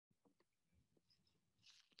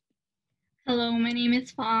Hello, my name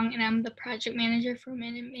is Fong, and I'm the project manager for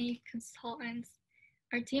Mitten Made Consultants.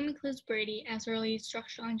 Our team includes Brady as our lead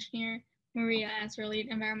structural engineer, Maria as our lead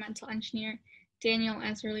environmental engineer, Daniel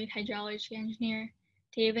as our lead hydrology engineer,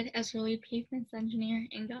 David as our lead pavements engineer,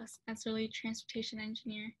 and Gus as our lead transportation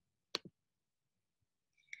engineer.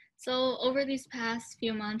 So over these past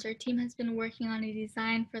few months, our team has been working on a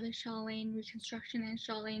design for the Shaw Lane reconstruction and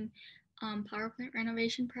Shaw Lane power plant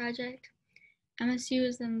renovation project. MSU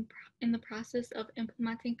is in the process of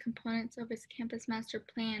implementing components of its campus master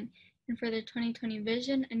plan, and for the 2020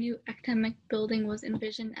 vision, a new academic building was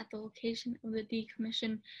envisioned at the location of the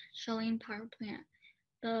decommissioned Shaw Lane power plant.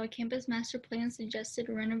 The campus master plan suggested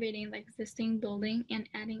renovating the existing building and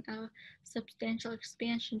adding a substantial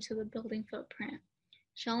expansion to the building footprint.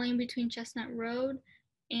 Shaw Lane between Chestnut Road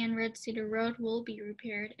and Red Cedar Road will be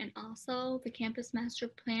repaired, and also the campus master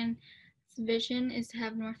plan vision is to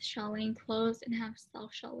have North Shaw Lane closed and have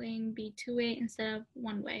South Shaw Lane be two-way instead of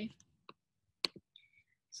one-way.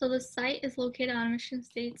 So the site is located on Michigan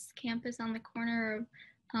State's campus on the corner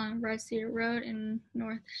of Red Cedar Road and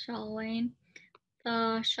North Shaw Lane.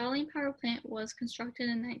 The Shaw Lane power plant was constructed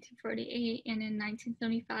in 1948, and in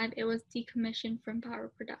 1975 it was decommissioned from power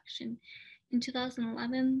production. In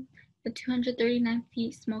 2011, the 239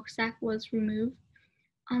 feet smokestack was removed.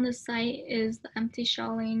 On the site is the empty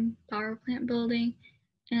Shaw Lane power plant building,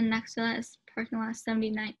 and next to that is parking lot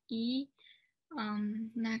 79E.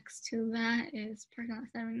 Next to that is parking lot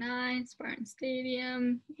 79, Spartan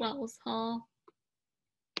Stadium, Wells Hall.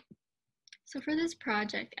 So for this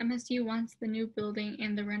project, MSU wants the new building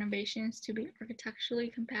and the renovations to be architecturally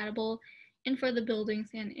compatible and for the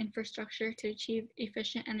buildings and infrastructure to achieve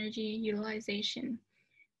efficient energy utilization.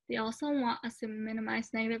 They also want us to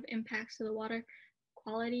minimize negative impacts to the water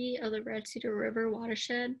quality of the Red Cedar River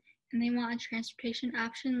watershed, and they want a transportation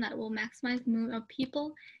option that will maximize the movement of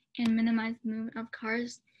people and minimize the movement of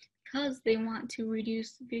cars because they want to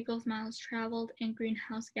reduce vehicles miles traveled and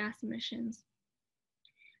greenhouse gas emissions.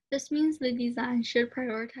 This means the design should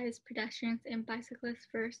prioritize pedestrians and bicyclists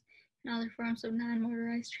first and other forms of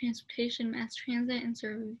non-motorized transportation, mass transit, and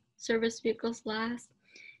service vehicles last,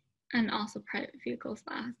 and also private vehicles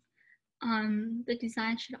last. The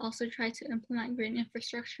design should also try to implement green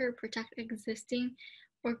infrastructure, protect existing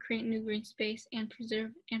or create new green space, and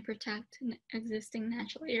preserve and protect existing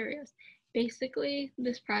natural areas. Basically,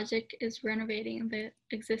 this project is renovating the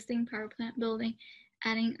existing power plant building,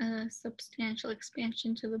 adding a substantial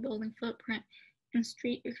expansion to the building footprint, and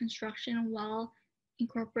street reconstruction while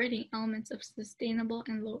incorporating elements of sustainable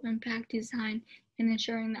and low-impact design and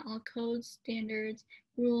ensuring that all codes, standards,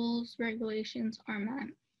 rules, regulations are met.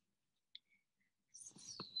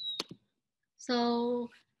 So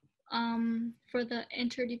for the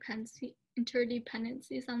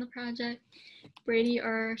interdependencies on the project, Brady,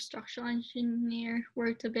 our structural engineer,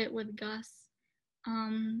 worked a bit with Gus,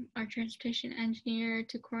 our transportation engineer,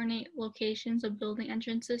 to coordinate locations of building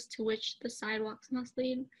entrances to which the sidewalks must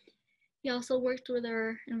lead. He also worked with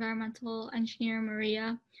our environmental engineer,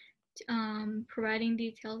 Maria, providing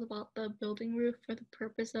details about the building roof for the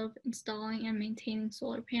purpose of installing and maintaining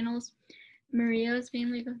solar panels. Maria is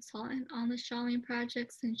mainly a consultant on the Shaw Lane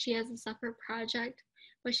project since she has a separate project,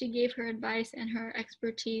 but she gave her advice and her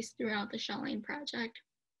expertise throughout the Shaw Lane project.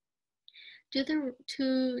 Due to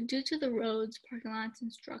the roads, parking lots,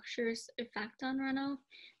 and structures' effect on runoff,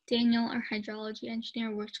 Daniel, our hydrology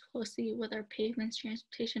engineer, worked closely with our pavements,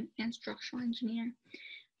 transportation, and structural engineer.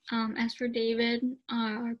 As for David,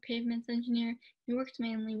 our pavements engineer, he worked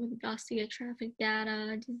mainly with Gus to get traffic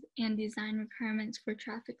data and design requirements for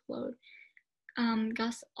traffic load.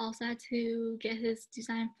 Gus also had to get his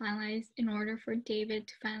design finalized in order for David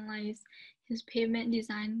to finalize his pavement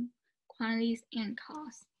design quantities and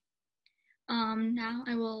costs. Now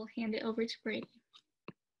I will hand it over to Brady.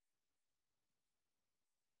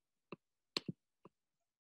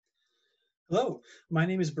 Hello, my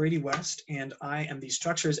name is Brady West, and I am the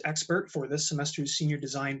structures expert for this semester's senior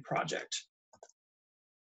design project.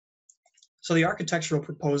 So the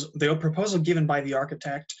proposal given by the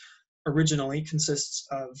architect originally consists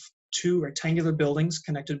of two rectangular buildings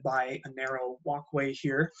connected by a narrow walkway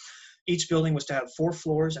here. Each building was to have 4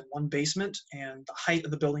 floors and 1 basement, and the height of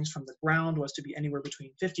the buildings from the ground was to be anywhere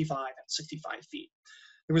between 55 and 65 feet.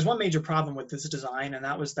 There was one major problem with this design, and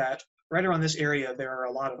that was that right around this area, there are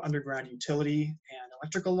a lot of underground utility and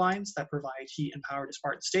electrical lines that provide heat and power to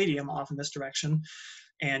Spartan Stadium off in this direction.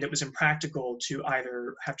 And it was impractical to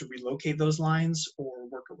either have to relocate those lines or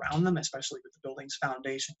work around them, especially with the building's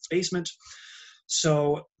foundation basement.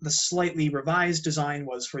 So the slightly revised design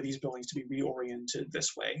was for these buildings to be reoriented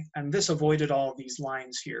this way. And this avoided all of these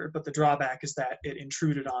lines here, but the drawback is that it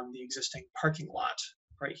intruded on the existing parking lot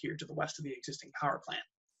right here to the west of the existing power plant.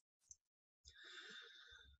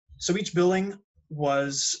 So each building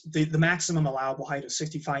was, the maximum allowable height of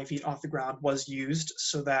 65 feet off the ground was used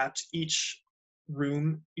so that each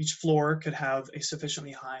room, each floor could have a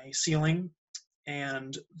sufficiently high ceiling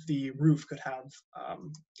and the roof could have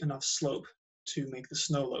enough slope to make the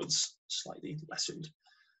snow loads slightly lessened.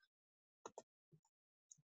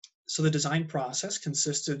 So the design process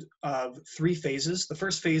consisted of 3 phases. The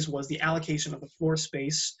first phase was the allocation of the floor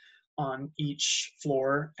space on each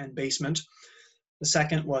floor and basement. The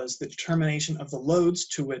second was the determination of the loads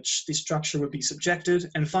to which the structure would be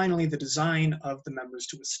subjected. And finally, the design of the members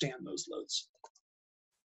to withstand those loads.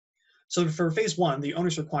 So for phase 1, the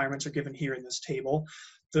owner's requirements are given here in this table.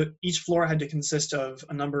 Each floor had to consist of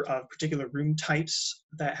a number of particular room types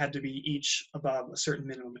that had to be each above a certain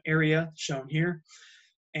minimum area shown here.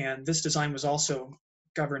 And this design was also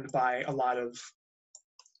governed by a lot of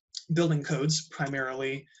building codes,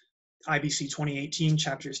 primarily IBC 2018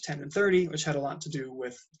 chapters 10 and 30, which had a lot to do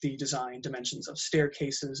with the design dimensions of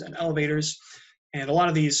staircases and elevators. And a lot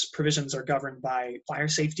of these provisions are governed by fire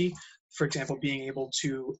safety. For example, being able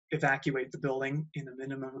to evacuate the building in a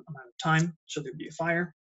minimum amount of time should there be a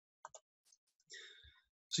fire.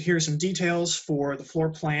 So here are some details for the floor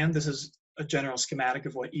plan. This is a general schematic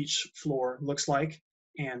of what each floor looks like,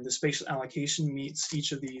 and the spatial allocation meets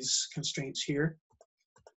each of these constraints here.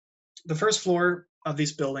 The first floor of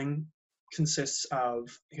this building consists of,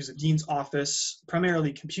 here's a dean's office,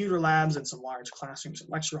 primarily computer labs and some large classrooms and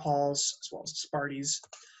lecture halls, as well as Sparties.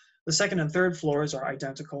 The second and third floors are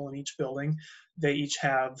identical in each building. They each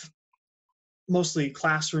have mostly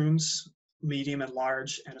classrooms, medium and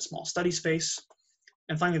large, and a small study space.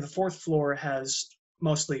 And finally, the fourth floor has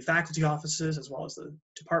mostly faculty offices, as well as the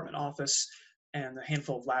department office, and a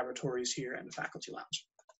handful of laboratories here and the faculty lounge.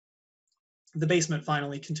 The basement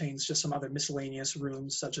finally contains just some other miscellaneous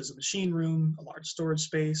rooms, such as a machine room, a large storage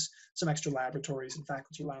space, some extra laboratories and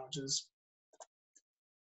faculty lounges.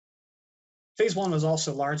 Phase 1 was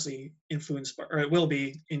also largely influenced by, or it will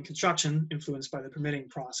be in construction, influenced by the permitting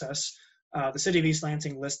process. The City of East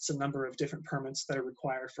Lansing lists a number of different permits that are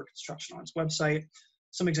required for construction on its website.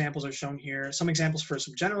 Some examples are shown here. Some examples for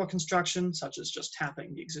some general construction, such as just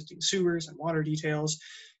tapping the existing sewers and water details,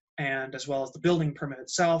 and as well as the building permit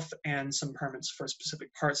itself, and some permits for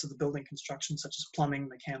specific parts of the building construction, such as plumbing,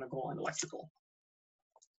 mechanical, and electrical.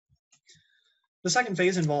 The second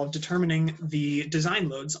phase involved determining the design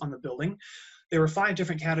loads on the building. There were 5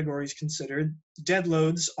 different categories considered. Dead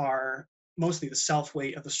loads are mostly the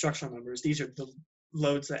self-weight of the structural members. These are the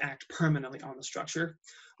loads that act permanently on the structure.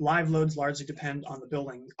 Live loads largely depend on the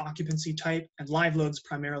building occupancy type, and live loads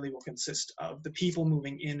primarily will consist of the people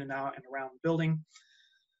moving in and out and around the building.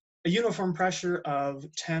 A uniform pressure of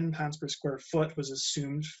 10 pounds per square foot was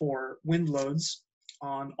assumed for wind loads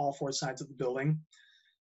on all 4 sides of the building.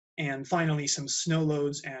 And finally, some snow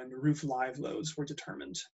loads and roof live loads were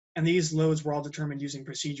determined. And these loads were all determined using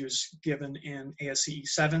procedures given in ASCE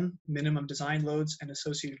 7, minimum design loads and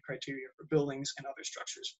associated criteria for buildings and other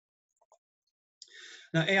structures.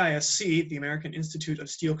 Now, AISC, the American Institute of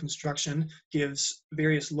Steel Construction, gives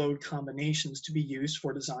various load combinations to be used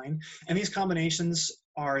for design. And these combinations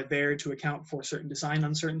are there to account for certain design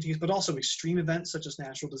uncertainties, but also extreme events such as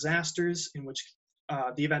natural disasters, in which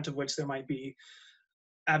the event of which there might be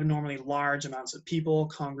abnormally large amounts of people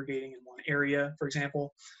congregating in one area, for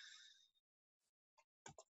example.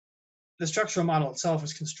 The structural model itself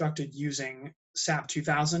was constructed using SAP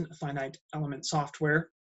 2000, a finite element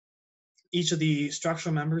software. Each of the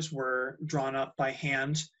structural members were drawn up by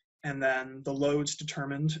hand, and then the loads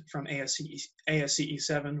determined from ASCE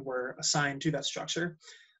 7 were assigned to that structure.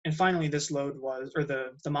 And finally, this load was, or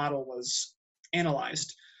the model was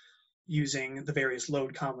analyzed using the various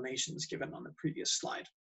load combinations given on the previous slide.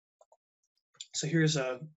 So here's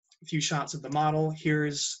a few shots of the model.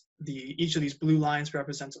 Here's each of these blue lines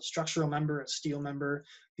represents a structural member, a steel member.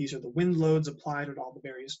 These are the wind loads applied at all the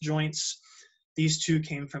various joints. These 2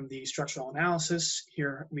 came from the structural analysis.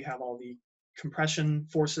 Here we have all the compression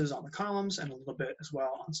forces on the columns and a little bit as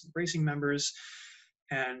well on some bracing members.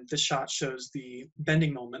 And this shot shows the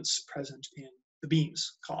bending moments present in the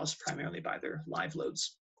beams caused primarily by their live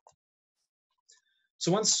loads.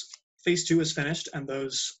 So once phase 2 is finished and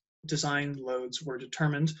those design loads were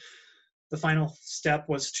determined, the final step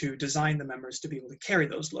was to design the members to be able to carry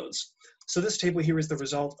those loads. So this table here is the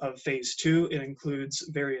result of phase 2. It includes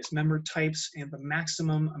various member types and the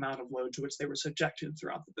maximum amount of load to which they were subjected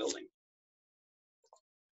throughout the building.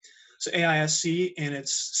 So AISC in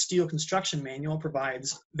its steel construction manual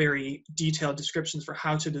provides very detailed descriptions for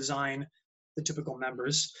how to design the typical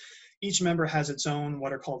members. Each member has its own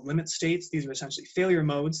what are called limit states. These are essentially failure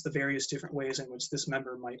modes, the various different ways in which this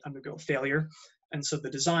member might undergo failure. And so the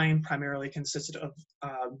design primarily consisted of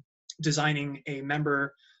designing a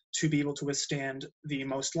member to be able to withstand the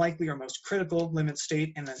most likely or most critical limit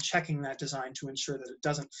state, and then checking that design to ensure that it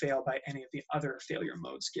doesn't fail by any of the other failure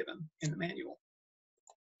modes given in the manual.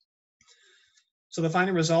 So the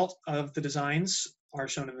final result of the designs are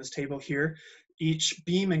shown in this table here. Each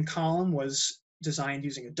beam and column was designed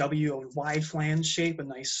using a W or wide flange shape, a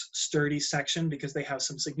nice sturdy section, because they have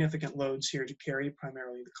some significant loads here to carry,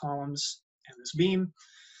 primarily the columns and this beam.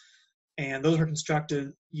 And those were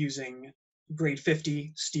constructed using grade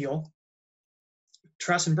 50 steel.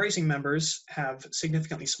 Truss and bracing members have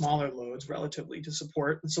significantly smaller loads relatively to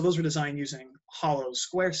support, and so those were designed using hollow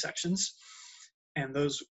square sections, and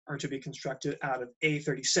those are to be constructed out of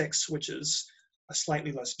A36, which is a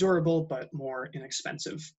slightly less durable but more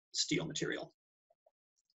inexpensive steel material.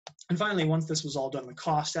 And finally, once this was all done, the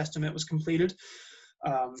cost estimate was completed.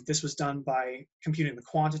 This was done by computing the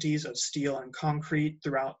quantities of steel and concrete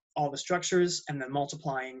throughout all the structures, and then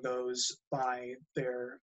multiplying those by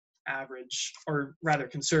their average, or rather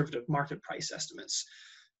conservative, market price estimates.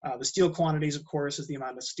 The steel quantities, of course, is the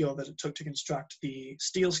amount of steel that it took to construct the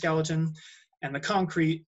steel skeleton, and the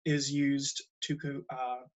concrete is used to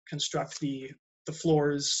construct the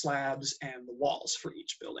floors, slabs, and the walls for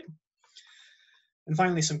each building. And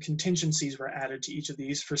finally, some contingencies were added to each of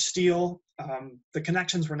these. For steel, the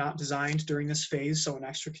connections were not designed during this phase, so an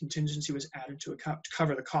extra contingency was added to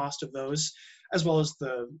cover the cost of those, as well as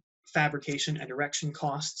the fabrication and erection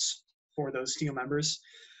costs for those steel members.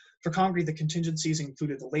 For concrete, the contingencies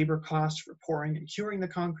included the labor cost for pouring and curing the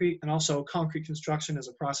concrete, and also concrete construction is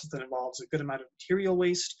a process that involves a good amount of material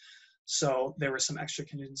waste, so there were some extra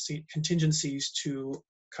contingencies to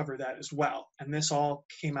cover that as well. And this all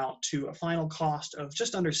came out to a final cost of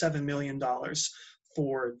just under $7 million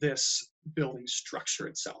for this building structure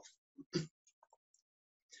itself.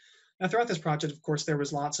 Now, throughout this project, of course, there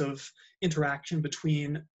was lots of interaction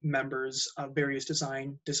between members of various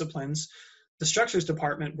design disciplines. The structures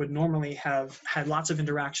department would normally have had lots of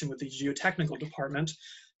interaction with the geotechnical department.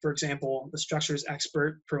 For example, the structures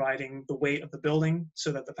expert providing the weight of the building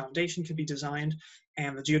so that the foundation could be designed,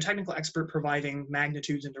 and the geotechnical expert providing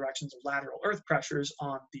magnitudes and directions of lateral earth pressures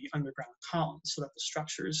on the underground columns so that the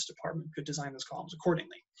structures department could design those columns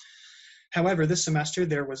accordingly. However, this semester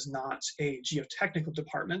there was not a geotechnical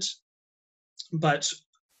department, but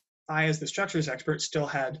I, as the structures expert, still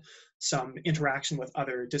had some interaction with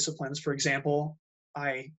other disciplines. For example,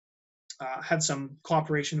 I had some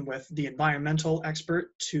cooperation with the environmental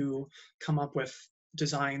expert to come up with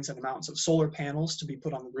designs and amounts of solar panels to be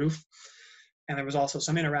put on the roof. And there was also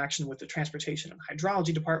some interaction with the transportation and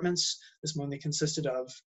hydrology departments. This mainly consisted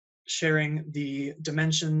of sharing the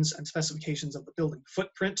dimensions and specifications of the building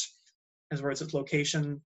footprint, as well as its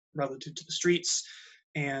location relative to the streets,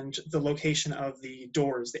 and the location of the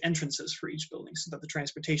doors, the entrances for each building, so that the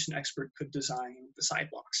transportation expert could design the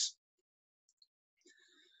sidewalks.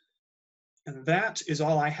 And that is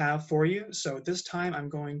all I have for you. So at this time, I'm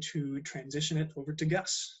going to transition it over to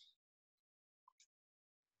Gus.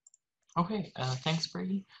 Okay, thanks,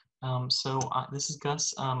 Brady. This is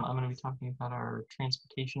Gus. I'm going to be talking about our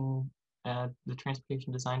transportation, the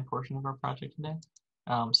transportation design portion of our project today.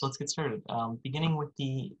 So let's get started. Beginning with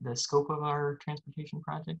the scope of our transportation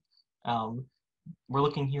project. We're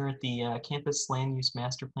looking here at the Campus Land Use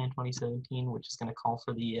Master Plan 2017, which is going to call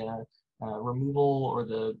for the removal or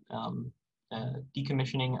the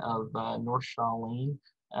decommissioning of North Shaw Lane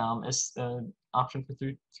as the option for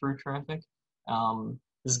through traffic.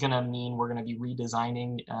 This is going to mean we're going to be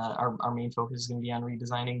redesigning, our main focus is going to be on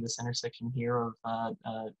redesigning this intersection here of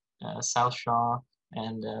South Shaw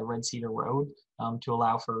and Red Cedar Road to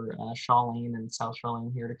allow for Shaw Lane and South Shaw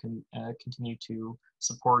Lane here to continue to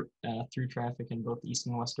support through traffic in both east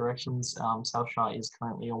and west directions. South Shaw is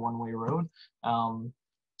currently a one-way road.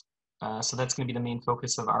 So that's going to be the main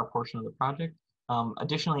focus of our portion of the project.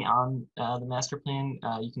 Additionally, on the master plan,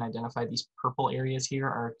 you can identify these purple areas here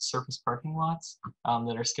are surface parking lots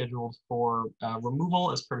that are scheduled for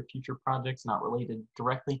removal as part of future projects not related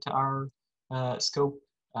directly to our scope.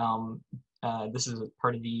 This is a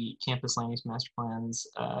part of the Campus Land Use Master Plan's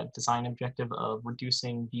design objective of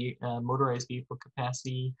reducing motorized vehicle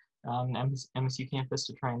capacity in MSU campus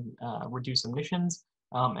to try and reduce emissions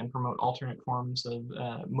and promote alternate forms of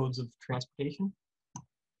modes of transportation.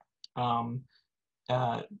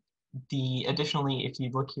 Additionally, if you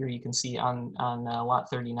look here, you can see on lot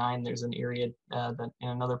 39, there's an area that in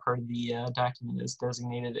another part of the document is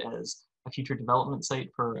designated as a future development site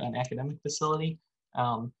for an academic facility.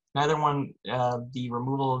 Neither one, the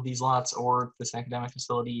removal of these lots or this academic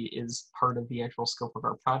facility is part of the actual scope of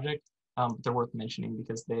our project. But they're worth mentioning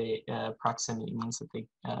because they proximity means that they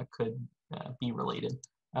could be related.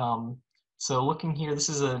 So looking here, this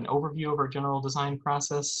is an overview of our general design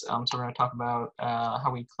process. So we're going to talk about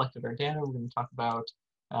how we collected our data. We're going to talk about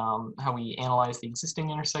how we analyze the existing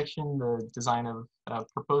intersection, the design of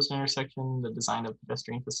proposed intersection, the design of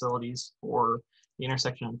pedestrian facilities for the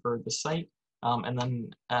intersection and for the site, and then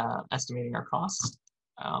estimating our costs.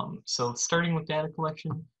 So starting with data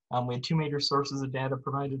collection, we had two major sources of data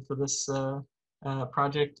provided for this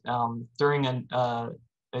project.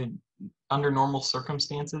 Under normal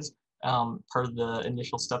circumstances, part of the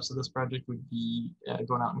initial steps of this project would be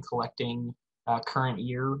going out and collecting current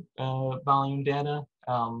year volume data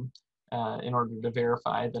in order to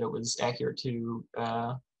verify that it was accurate to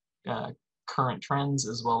current trends,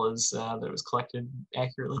 as well as that it was collected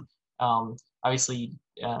accurately. Obviously,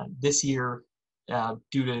 this year,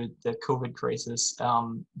 due to the COVID crisis,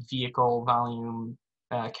 vehicle volume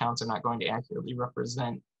counts are not going to accurately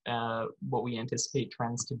represent what we anticipate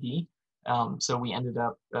trends to be. So we ended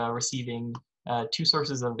up receiving two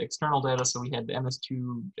sources of external data. So we had the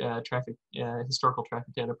MS2 historical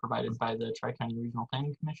traffic data provided by the Tri-County Regional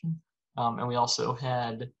Planning Commission. And we also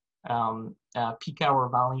had peak hour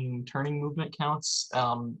volume turning movement counts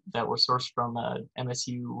that were sourced from a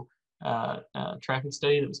MSU traffic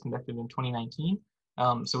study that was conducted in 2019.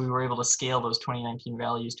 So we were able to scale those 2019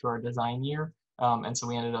 values to our design year. And so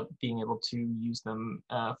we ended up being able to use them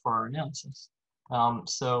for our analysis.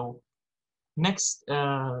 So next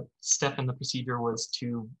step in the procedure was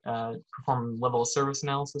to perform level of service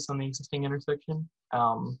analysis on the existing intersection.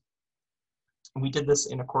 We did this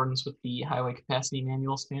in accordance with the Highway Capacity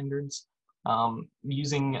Manual standards,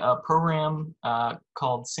 using a program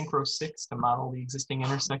called Synchro 6 to model the existing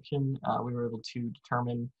intersection. We were able to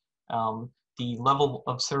determine the level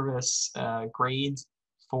of service grades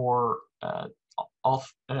for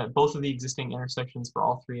both of the existing intersections for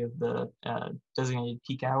all three of the designated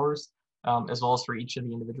peak hours, as well as for each of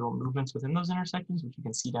the individual movements within those intersections, which you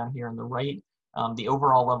can see down here on the right. The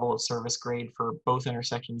overall level of service grade for both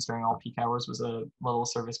intersections during all peak hours was a level of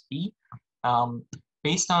service B.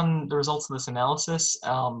 Based on the results of this analysis,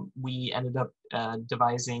 we ended up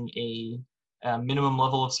devising a minimum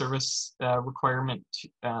level of service requirement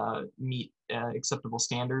to meet acceptable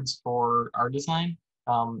standards for our design.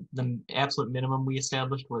 The absolute minimum we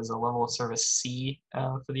established was a level of service C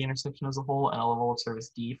for the intersection as a whole, and a level of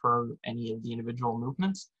service D for any of the individual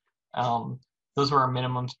movements. Those were our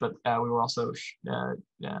minimums, but we were also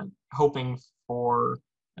hoping for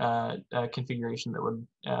a configuration that would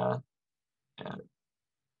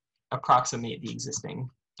approximate the existing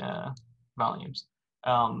volumes.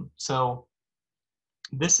 So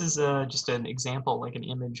this is just an example, like an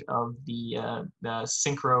image of the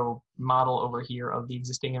synchro model over here of the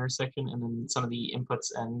existing intersection, and then some of the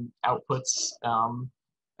inputs and outputs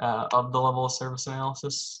of the level of service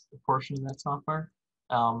analysis portion of that software.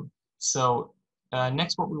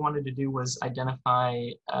 Next, what we wanted to do was identify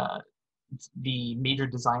the major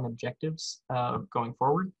design objectives going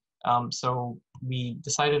forward. So we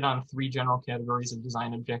decided on three general categories of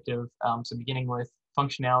design objective. So beginning with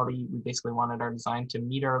functionality, we basically wanted our design to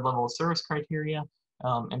meet our level of service criteria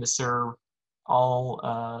and to serve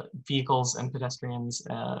all vehicles and pedestrians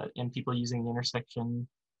and people using the intersection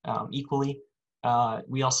equally.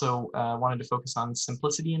 We also wanted to focus on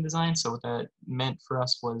simplicity in design. So what that meant for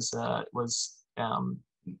us was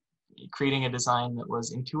creating a design that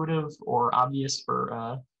was intuitive or obvious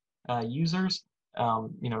for users,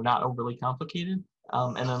 not overly complicated.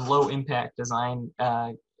 And then low impact design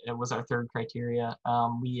was our third criteria.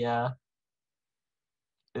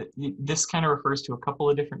 This kind of refers to a couple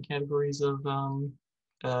of different categories of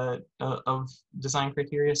design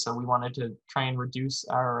criteria. So we wanted to try and reduce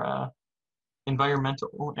our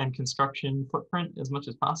environmental and construction footprint as much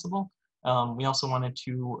as possible. We also wanted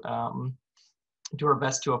to do our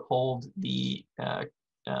best to uphold the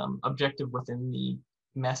objective within the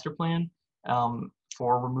master plan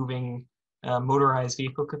for removing motorized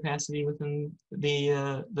vehicle capacity within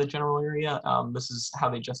the general area. This is how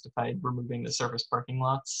they justified removing the surface parking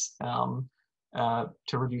lots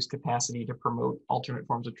to reduce capacity to promote alternate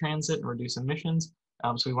forms of transit and reduce emissions.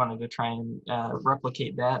 So we wanted to try and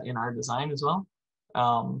replicate that in our design as well.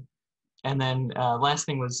 And then last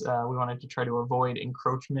thing was we wanted to try to avoid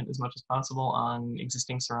encroachment as much as possible on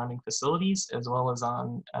existing surrounding facilities, as well as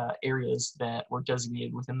on areas that were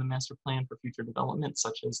designated within the master plan for future development,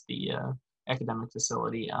 such as the academic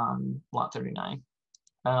facility on Lot 39.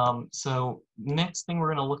 So next thing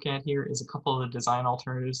we're going to look at here is a couple of the design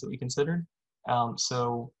alternatives that we considered.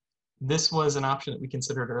 So this was an option that we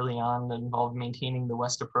considered early on that involved maintaining the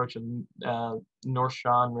west approach of North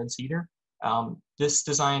Shaw and Red Cedar. This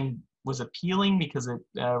design was appealing because it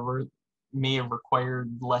may have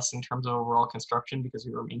required less in terms of overall construction because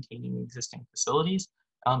we were maintaining existing facilities,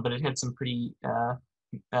 but it had some pretty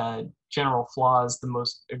general flaws, the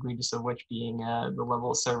most egregious of which being the level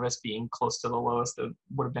of service being close to the lowest that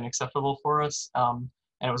would have been acceptable for us. And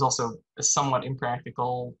it was also a somewhat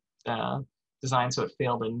impractical design, so it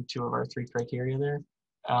failed in 2 of our 3 criteria there,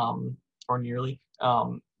 or nearly.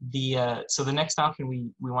 So the next option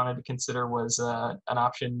we wanted to consider was an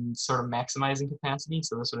option sort of maximizing capacity.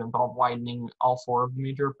 So this would involve widening all 4 of the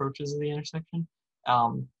major approaches of the intersection.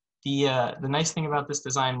 The nice thing about this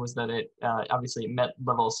design was that it obviously it met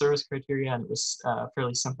level of service criteria, and it was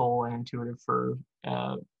fairly simple and intuitive for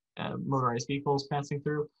motorized vehicles passing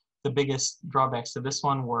through. The biggest drawbacks to this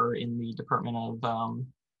one were in the Department of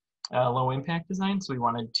low impact design. So we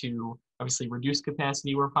wanted to obviously reduce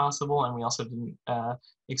capacity where possible, and we also didn't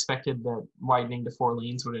expected that widening to 4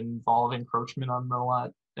 lanes would involve encroachment on the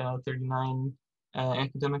Lot 39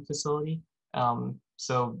 academic facility.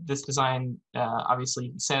 So this design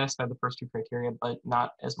obviously satisfied the first 2 criteria, but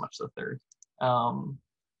not as much the third.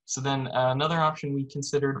 So then another option we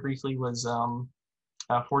considered briefly was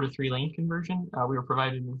 4 to 3 lane conversion. We were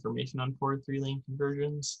provided information on 4 to 3 lane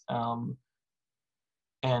conversions.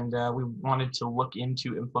 And we wanted to look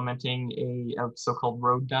into implementing a so-called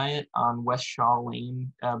road diet on West Shaw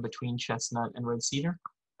Lane between Chestnut and Red Cedar.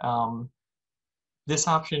 This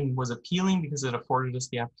option was appealing because it afforded us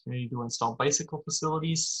the opportunity to install bicycle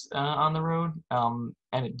facilities on the road,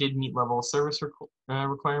 and it did meet level of service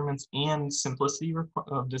requirements and simplicity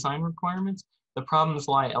of design requirements. The problems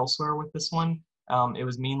lie elsewhere with this one. It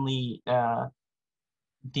was mainly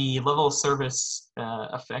the level of service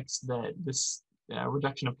effects that this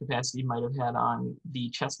reduction of capacity might have had on the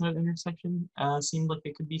Chestnut intersection seemed like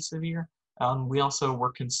it could be severe. We also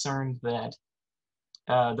were concerned that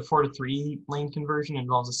the 4 to 3 lane conversion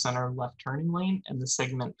involves a center left turning lane, and the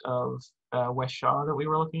segment of West Shaw that we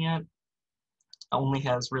were looking at only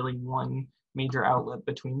has really 1 major outlet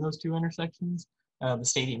between those 2 intersections, the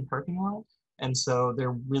stadium parking lot. And so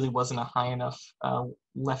there really wasn't a high enough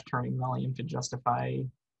left turning volume to justify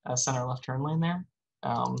a center left turn lane there.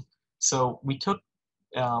 So we took,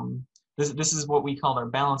 this is what we called our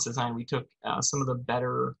balance design. We took some of the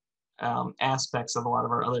better aspects of a lot of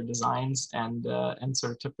our other designs and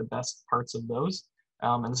sort of took the best parts of those.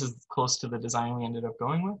 And this is close to the design we ended up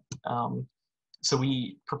going with. So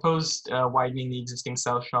we proposed widening the existing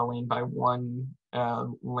South Shaw lane by 1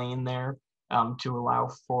 lane there to allow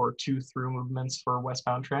for 2 through movements for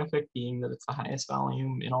westbound traffic, being that it's the highest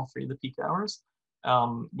volume in all 3 of the peak hours.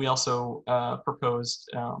 We also proposed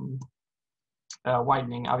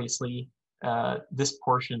widening, obviously, this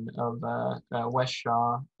portion of West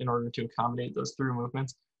Shaw in order to accommodate those through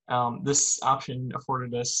movements. This option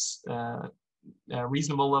afforded us a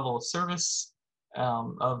reasonable level of service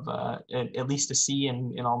of at least a C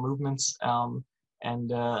in all movements,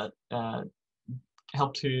 and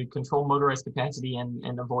help to control motorized capacity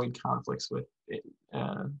and avoid conflicts with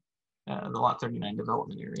the Lot 39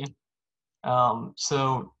 development area.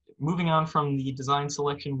 So moving on from the design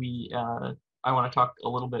selection, I want to talk a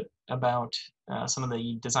little bit about some of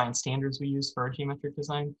the design standards we use for our geometric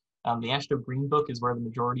design. The AASHTO Green Book is where the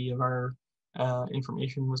majority of our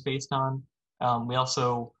information was based on. We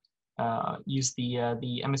also use the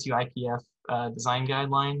MSU IPF design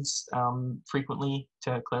guidelines frequently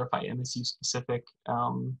to clarify MSU specific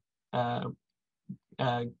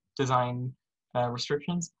design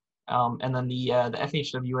restrictions. And then the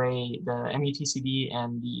FHWA, the METCD,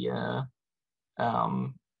 and the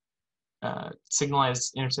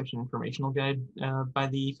Signalized Intersection Informational Guide by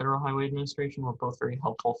the Federal Highway Administration were both very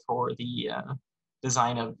helpful for the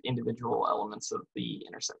design of individual elements of the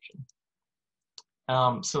intersection.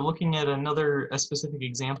 So looking at a specific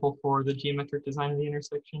example for the geometric design of the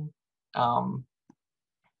intersection,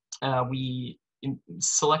 we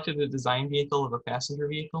selected a design vehicle of a passenger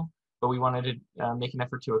vehicle, but we wanted to make an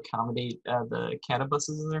effort to accommodate the CATA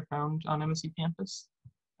buses that are found on MSU campus.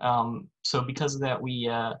 So because of that, we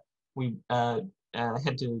had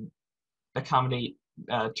to accommodate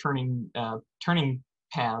turning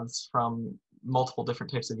paths from multiple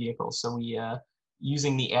different types of vehicles. So we,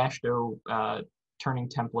 using the AASHTO turning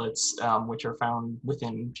templates, which are found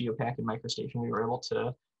within GeoPack and MicroStation. We were able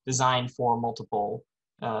to design for multiple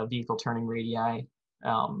vehicle turning radii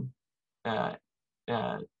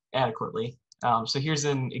adequately. So here's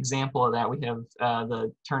an example of that. We have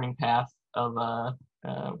the turning path of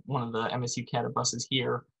one of the MSU CATA buses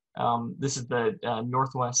here. This is the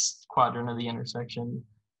northwest quadrant of the intersection,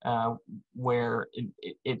 where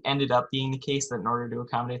it ended up being the case that in order to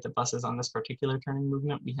accommodate the buses on this particular turning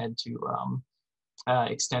movement, we had to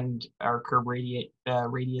extend our curb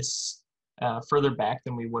radius further back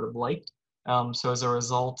than we would have liked. So as a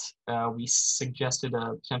result, we suggested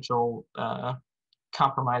a potential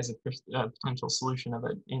compromise, a potential solution of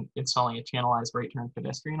it installing a channelized right turn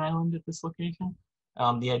pedestrian island at this location.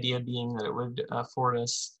 The idea being that it would afford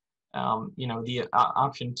us, the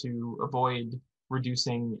option to avoid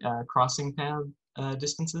reducing crossing path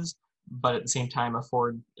distances, but at the same time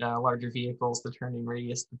afford larger vehicles the turning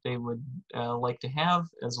radius that they would like to have,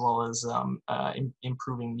 as well as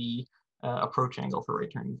improving the approach angle for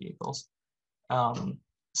right turning vehicles.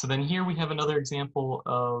 So then here we have another example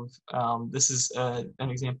of, this is an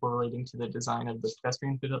example relating to the design of the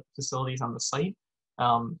pedestrian facilities on the site.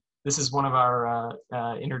 This is one of our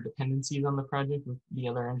interdependencies on the project with the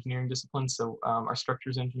other engineering disciplines. So our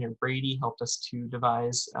structures engineer, Brady, helped us to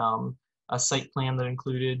devise a site plan that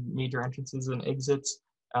included major entrances and exits.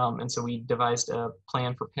 And so we devised a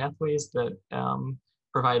plan for pathways that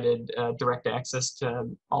provided direct access to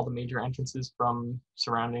all the major entrances from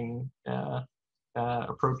surrounding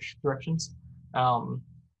approach directions.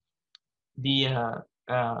 The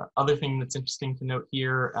other thing that's interesting to note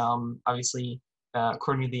here, obviously,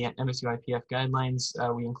 according to the MSU IPF guidelines,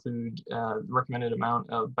 we include the recommended amount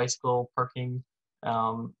of bicycle parking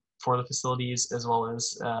for the facilities, as well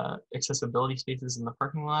as accessibility spaces in the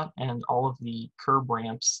parking lot, and all of the curb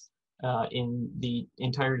ramps in the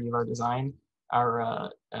entirety of our design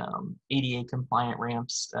are ADA compliant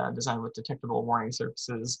ramps designed with detectable warning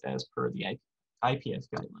surfaces as per the IPF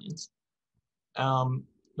guidelines.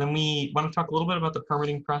 Then we want to talk a little bit about the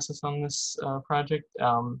permitting process on this project.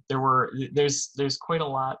 There's quite a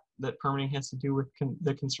lot that permitting has to do with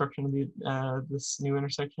the construction of this new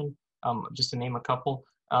intersection. Just to name a couple,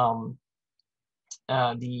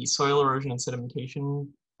 the soil erosion and sedimentation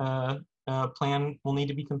plan will need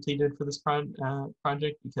to be completed for this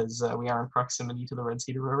project because we are in proximity to the Red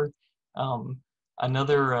Cedar River.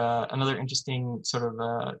 Another interesting sort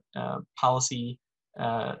of policy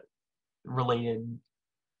related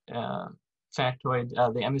factoid,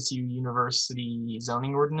 the MSU University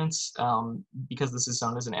zoning ordinance, because this is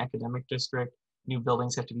zoned as an academic district, new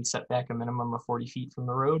buildings have to be set back a minimum of 40 feet from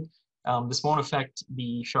the road. This won't affect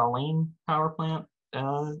the Shaw Lane power plant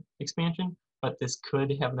expansion, but this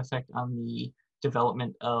could have an effect on the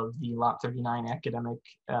development of the Lot 39 academic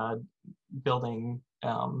building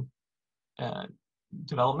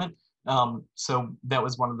development. So that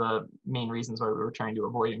was one of the main reasons why we were trying to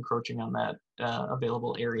avoid encroaching on that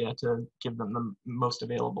available area to give them the most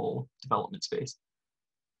available development space.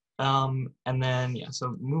 And then, yeah,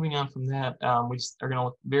 so moving on from that, we just are gonna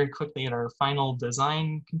look very quickly at our final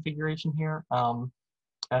design configuration here.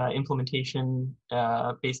 Implementation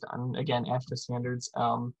based on, again, ASHRAE standards.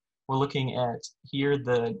 We're looking at here,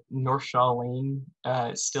 the North Shaw Lane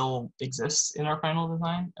still exists in our final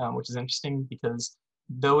design, which is interesting because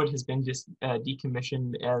though it has been just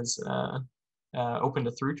decommissioned as open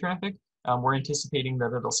to through traffic, we're anticipating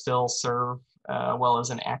that it'll still serve well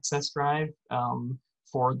as an access drive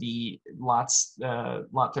for the lots,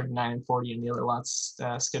 lot 39 and 40 and the other lots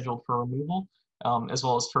scheduled for removal, as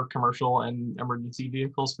well as for commercial and emergency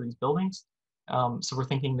vehicles for these buildings. So we're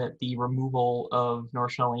thinking that the removal of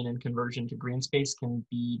North Shaw Lane and conversion to green space can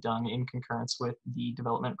be done in concurrence with the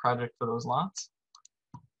development project for those lots.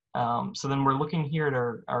 So then we're looking here at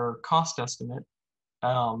our cost estimate.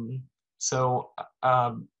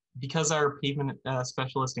 Because our pavement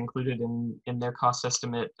specialist included in their cost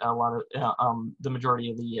estimate a lot of the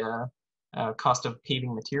majority of the cost of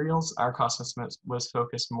paving materials, our cost estimate was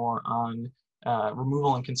focused more on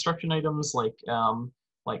removal and construction items like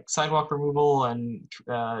sidewalk removal and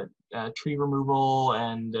tree removal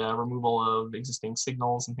and removal of existing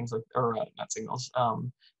signals and things like, or not signals,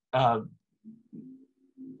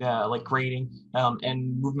 like grading,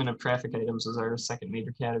 and movement of traffic items was our second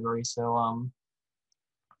major category. So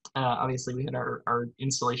obviously we had our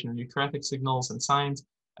installation of new traffic signals and signs,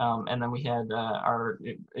 and then we had our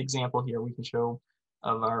example here we can show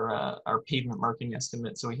of our pavement marking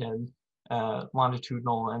estimate. So we had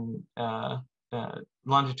longitudinal and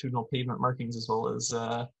longitudinal pavement markings as well as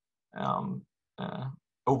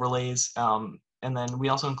overlays. And then we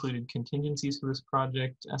also included contingencies for this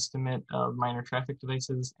project, estimate of minor traffic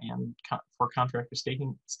devices, and for contractor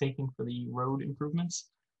staking for the road improvements,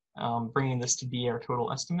 bringing this to be our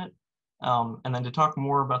total estimate. And then to talk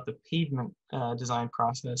more about the pavement design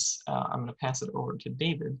process, I'm going to pass it over to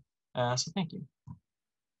David. So thank you.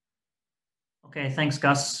 Okay, thanks,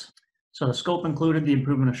 Gus. So the scope included the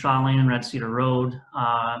improvement of Shaw Lane and Red Cedar Road,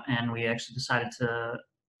 and we actually decided to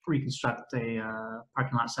reconstruct a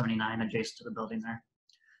parking lot 79 adjacent to the building there.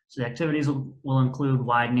 So the activities will include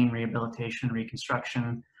widening, rehabilitation,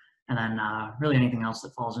 reconstruction, and then really anything else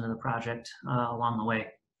that falls into the project along the way.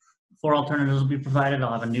 4 alternatives will be provided.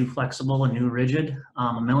 I'll have a new flexible, a new rigid,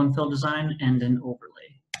 a mill and fill design, and an overlay.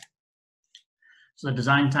 So the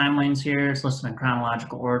design timelines here, it's listed in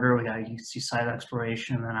chronological order. You can see site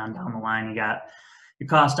exploration, and then on down the line, you got your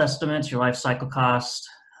cost estimates, your life cycle cost,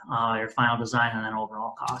 your final design, and then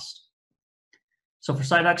overall cost. So for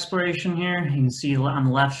site exploration here, you can see on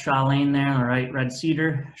the left Shaw Lane there, on the right Red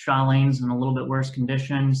Cedar. Shaw Lane's in a little bit worse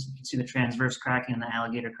conditions. You can see the transverse cracking and the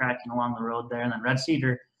alligator cracking along the road there, and then Red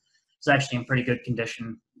Cedar is actually in pretty good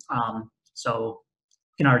condition. So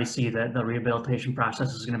you can already see that the rehabilitation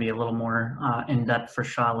process is going to be a little more in-depth for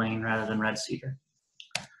Shaw Lane rather than Red Cedar.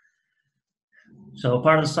 So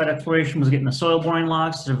part of the site exploration was getting the soil boring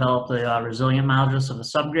logs to develop the resilient modulus of the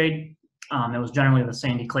subgrade. It was generally the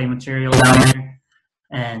sandy clay material down there,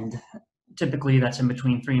 and typically that's in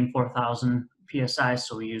between 3,000 and 4,000 psi.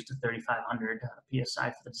 So we used a 3,500 psi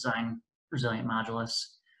for the design resilient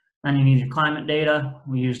modulus. Then you need your climate data.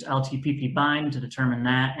 We used LTPP bind to determine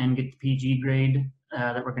that and get the PG grade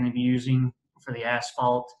that we're going to be using for the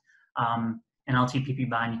asphalt. And LTPP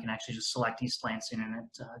bind, you can actually just select East Lansing, and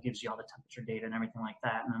it gives you all the temperature data and everything like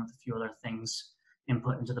that. And then with a few other things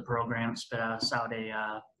input into the program, spit us out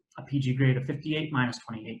a PG grade of 58 minus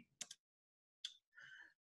 28.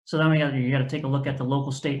 So then you got to take a look at the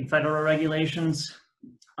local, state, and federal regulations.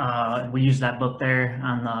 We use that book there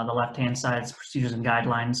on the left-hand side. It's procedures and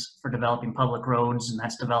guidelines for developing public roads, and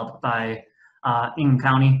that's developed by Ingham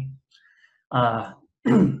County.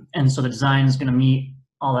 And so the design is going to meet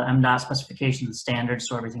all the MDOT specifications and standards,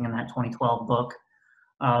 so everything in that 2012 book.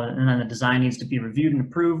 And then the design needs to be reviewed and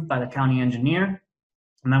approved by the county engineer.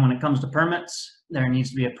 And then when it comes to permits, there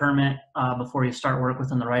needs to be a permit before you start work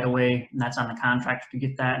within the right-of-way, and that's on the contractor to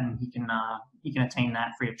get that, and he can attain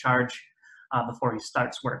that free of charge before he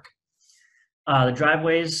starts work. The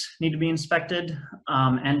driveways need to be inspected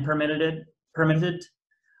and permitted.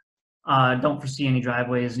 Don't foresee any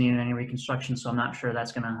driveways needing any reconstruction, so I'm not sure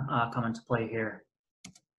that's going to come into play here.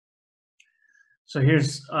 So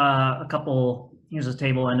here's here's a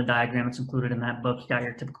table and a diagram that's included in that book. You got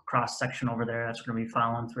your typical cross section over there that's going to be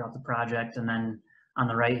following throughout the project, and then on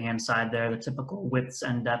the right-hand side there, the typical widths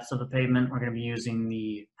and depths of the pavement. We're going to be using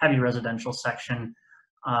the heavy residential section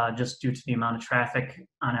just due to the amount of traffic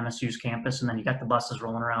on MSU's campus, and then you got the buses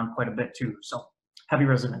rolling around quite a bit too. So heavy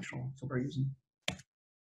residential is what we're using.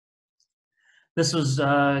 This was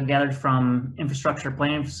gathered from infrastructure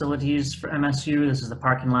planning facilities for MSU. This is the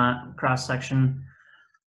parking lot cross section.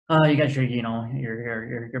 You got your,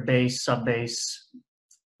 your base, sub base,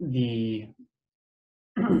 the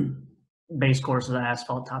base course of the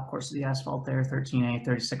asphalt, top course of the asphalt there, 13A,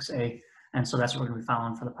 36A, and so that's what we're going to be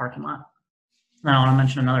following for the parking lot. Now, I want to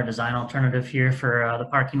mention another design alternative here for the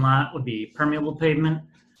parking lot would be permeable pavement,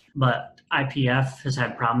 but IPF has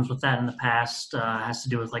had problems with that in the past. Has to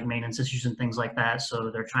do with like maintenance issues and things like that, so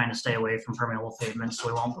they're trying to stay away from permeable pavement, so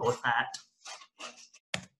we won't go with that.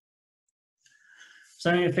 So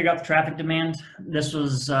I need to figure out the traffic demand. This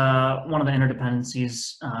was one of the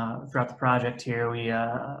interdependencies throughout the project here. We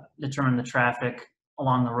determined the traffic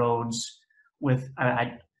along the roads with,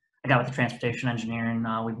 I got with the transportation engineer, and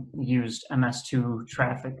we used MS2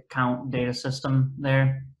 traffic count data system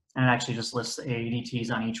there. And it actually just lists the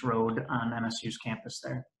AEDTs on each road on MSU's campus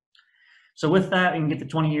there. So with that, we can get the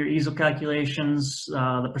 20-year easel calculations.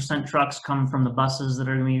 The percent trucks come from the buses that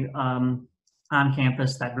are going to be on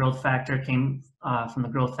campus. That growth factor came from the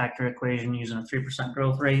growth factor equation using a 3%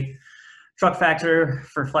 growth rate. Truck factor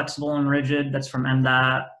for flexible and rigid, that's from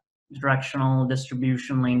MDOT, directional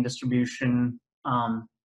distribution, lane distribution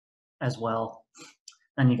as well.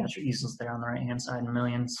 Then you got your easels there on the right-hand side in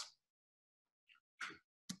millions.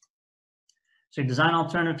 So your design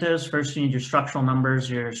alternatives, first you need your structural numbers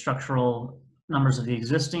of the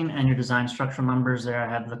existing, and your design structural numbers. There I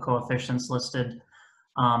have the coefficients listed.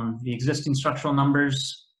 The existing structural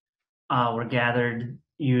numbers were gathered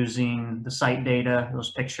using the site data,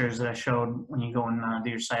 those pictures that I showed when you go and do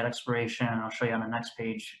your site exploration, and I'll show you on the next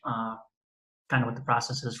page kind of what the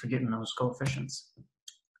process is for getting those coefficients.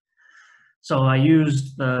 So I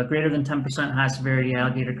used the greater than 10% high severity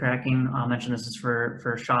alligator cracking. I'll mention this is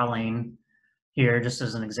for Shaw Lane here, just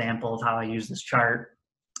as an example of how I use this chart.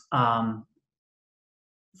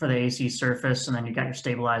 For the AC surface, and then you got your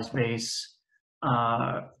stabilized base.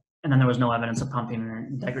 And then there was no evidence of pumping or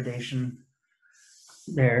degradation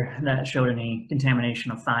there that showed any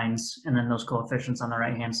contamination of fines. And then those coefficients on the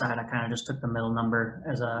right-hand side, I kind of just took the middle number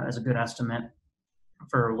as a good estimate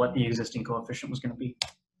for what the existing coefficient was going to be.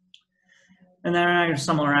 And then I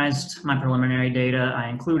summarized my preliminary data. I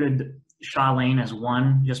included Shaw Lane as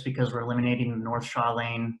one, just because we're eliminating the North Shaw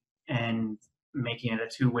Lane and making it a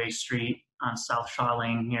two-way street on South Shaw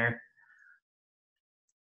Lane here.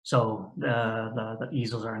 So the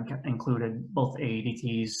easels are included. Both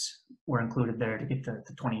AEDTs were included there to get the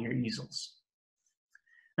 20-year easels.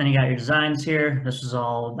 Then you got your designs here. This is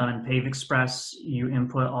all done in Pave Express. You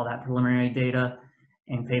input all that preliminary data,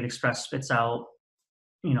 and Pave Express spits out,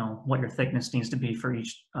 you know, what your thickness needs to be for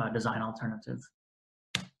each design alternative.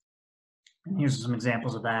 And here's some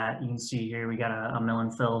examples of that. You can see here we got a mill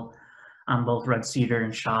and fill on both Red Cedar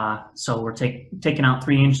and Shaw. So we're taking out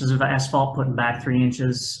 3 inches of asphalt, putting back 3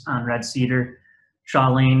 inches on Red Cedar.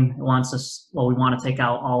 Shaw Lane wants us, well, we want to take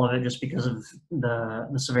out all of it just because of the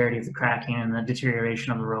severity of the cracking and the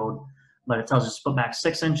deterioration of the road. But it tells us to put back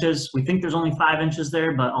 6 inches. We think there's only 5 inches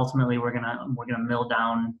there, but ultimately we're gonna mill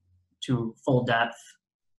down to full depth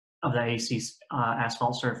of the AC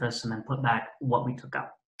asphalt surface and then put back what we took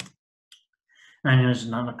out. And then there's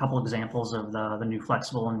a couple examples of the new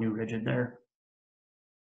flexible and new rigid there.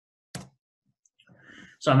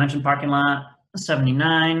 So I mentioned parking lot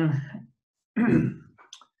 79.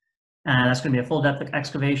 That's going to be a full depth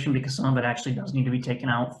excavation because some of it actually does need to be taken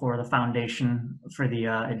out for the foundation for the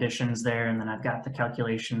additions there. And then I've got the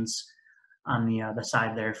calculations on the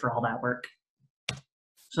side there for all that work.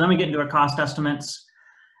 So then we get into our cost estimates,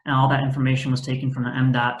 and all that information was taken from the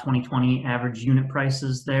MDOT 2020 average unit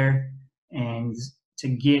prices there. And to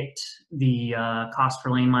get the cost per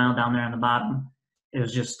lane mile down there on the bottom, it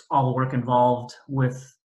was just all the work involved with,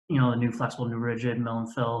 you know, the new flexible, new rigid, mill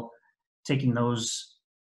and fill, taking that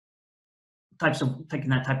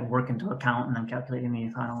type of work into account and then calculating the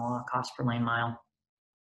final cost per lane mile.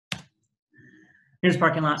 Here's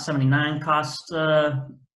parking lot 79 cost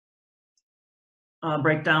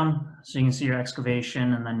breakdown. So you can see your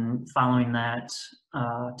excavation, and then following that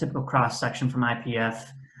typical cross section from IPF,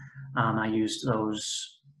 I used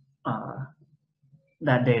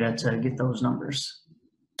that data to get those numbers.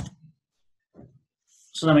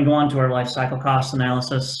 So then we go on to our life cycle cost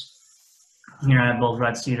analysis. Here I have both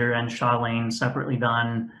Red Cedar and Shaw Lane separately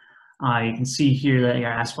done. You can see here that your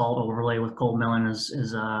asphalt overlay with cold milling is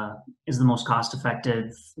the most cost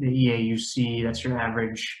effective. The EAUC, that's your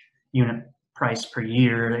average unit price per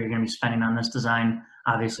year that you're going to be spending on this design.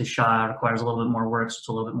 Obviously Shaw requires a little bit more work, so it's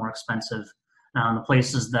a little bit more expensive. Now in the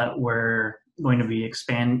places that we're going to be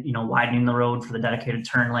widening the road for the dedicated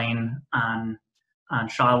turn lane on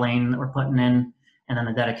Shaw Lane that we're putting in, and then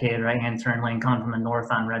the dedicated right-hand turn lane coming from the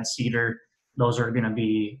north on Red Cedar, those are going to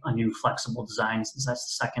be a new flexible design, since that's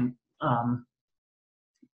the second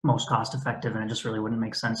most cost effective, and it just really wouldn't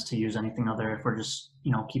make sense to use anything other if we're just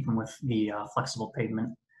keeping with the flexible pavement.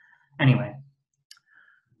 Anyway,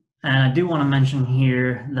 and I do want to mention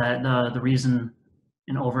here that the reason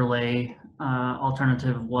an overlay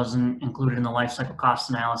alternative wasn't included in the life cycle cost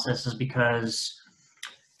analysis is because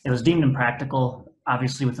it was deemed impractical.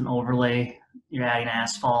 Obviously with an overlay, you're adding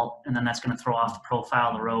asphalt, and then that's going to throw off the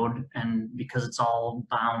profile of the road, and because it's all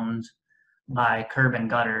bound by curb and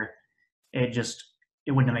gutter, it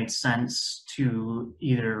wouldn't have made sense to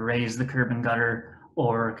either raise the curb and gutter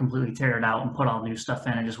or completely tear it out and put all new stuff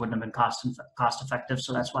in. It just wouldn't have been cost effective,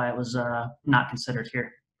 so that's why it was not considered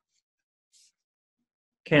here.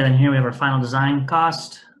 Okay, then here we have our final design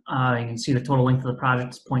cost. You can see the total length of the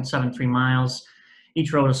project is 0.73 miles.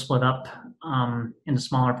 Each road is split up into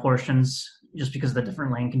smaller portions just because of the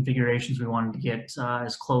different lane configurations. We wanted to get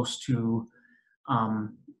as close to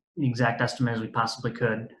the exact estimate as we possibly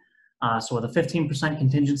could. So with a 15%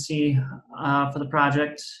 contingency for the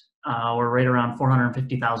project, we're right around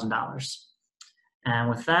 $450,000. And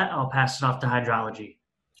with that, I'll pass it off to hydrology.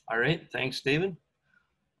 All right, thanks, David.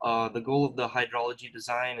 The goal of the hydrology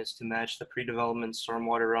design is to match the pre-development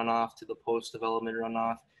stormwater runoff to the post-development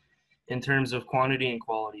runoff in terms of quantity and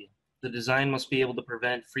quality. The design must be able to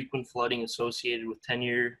prevent frequent flooding associated with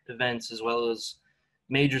 10-year events, as well as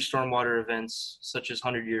major stormwater events such as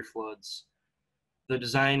 100-year floods. The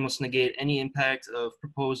design must negate any impact of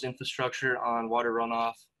proposed infrastructure on water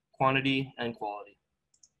runoff, quantity, and quality.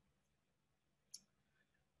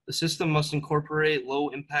 The system must incorporate low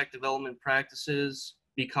impact development practices,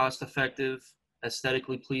 be cost effective,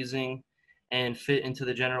 aesthetically pleasing, and fit into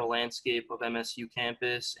the general landscape of MSU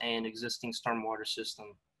campus and existing stormwater system.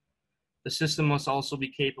 The system must also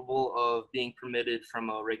be capable of being permitted from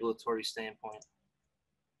a regulatory standpoint.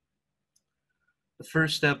 The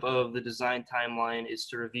first step of the design timeline is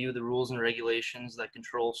to review the rules and regulations that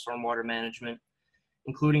control stormwater management,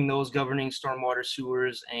 including those governing stormwater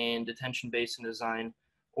sewers and detention basin design,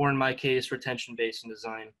 or in my case, retention basin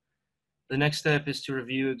design. The next step is to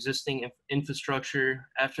review existing infrastructure,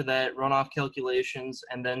 after that runoff calculations,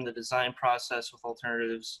 and then the design process with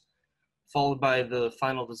alternatives, followed by the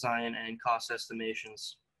final design and cost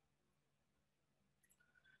estimations.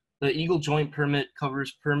 The Eagle Joint Permit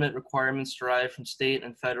covers permit requirements derived from state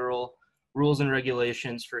and federal rules and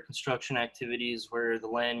regulations for construction activities where the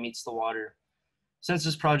land meets the water. Since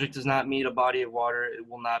this project does not meet a body of water, it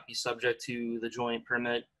will not be subject to the Joint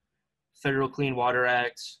Permit, Federal Clean Water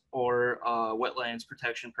Act, or wetlands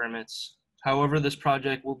protection permits. However, this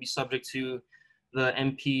project will be subject to the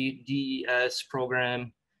MPDES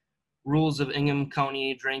program, rules of Ingham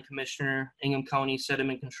County Drain Commissioner, Ingham County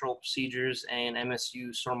Sediment Control Procedures, and MSU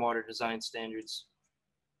Stormwater Design Standards.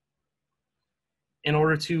 In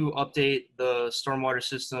order to update the stormwater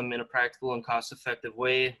system in a practical and cost-effective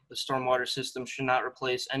way, the stormwater system should not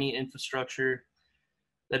replace any infrastructure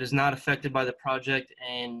that is not affected by the project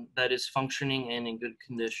and that is functioning and in good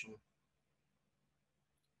condition.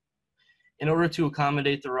 In order to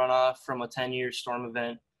accommodate the runoff from a 10-year storm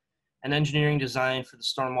event, an engineering design for the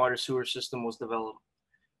stormwater sewer system was developed.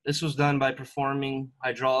 This was done by performing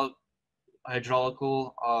hydraulical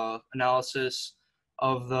analysis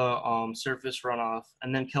of the surface runoff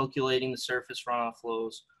and then calculating the surface runoff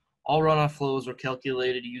flows. All runoff flows were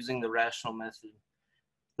calculated using the rational method.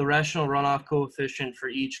 The rational runoff coefficient for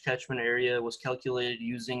each catchment area was calculated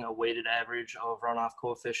using a weighted average of runoff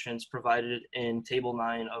coefficients provided in Table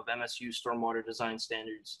 9 of MSU Stormwater Design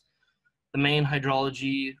Standards. The main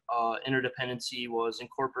hydrology interdependency was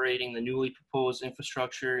incorporating the newly proposed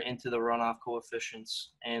infrastructure into the runoff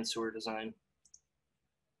coefficients and sewer design.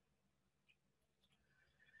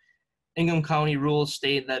 Ingham County rules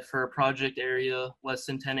state that for a project area less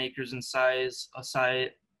than 10 acres in size,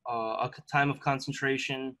 a time of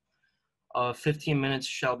concentration of 15 minutes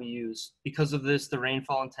shall be used. Because of this, the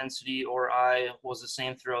rainfall intensity, or I, was the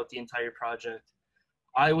same throughout the entire project.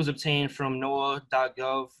 I was obtained from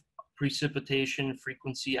NOAA.gov precipitation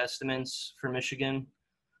frequency estimates for Michigan.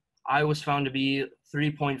 I was found to be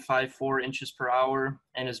 3.54 inches per hour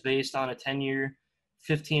and is based on a 10-year,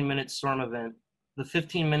 15-minute storm event. The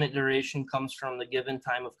 15-minute duration comes from the given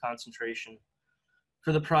time of concentration.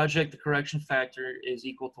 For the project, the correction factor is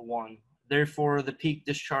equal to 1. Therefore, the peak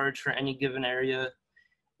discharge for any given area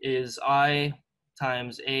is I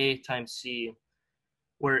times A times C,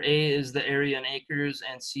 where A is the area in acres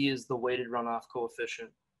and C is the weighted runoff coefficient.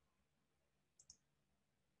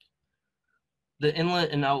 The inlet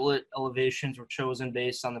and outlet elevations were chosen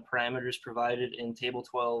based on the parameters provided in Table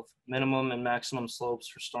 12, minimum and maximum slopes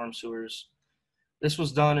for storm sewers. This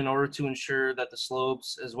was done in order to ensure that the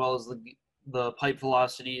slopes, as well as the pipe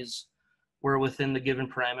velocities, were within the given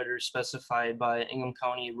parameters specified by Ingham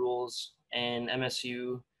County rules and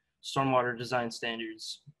MSU Stormwater Design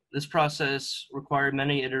Standards. This process required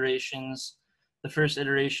many iterations. The first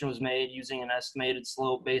iteration was made using an estimated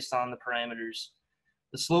slope based on the parameters.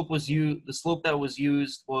 The slope that was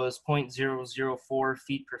used was 0.004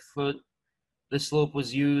 feet per foot. This slope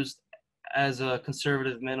was used as a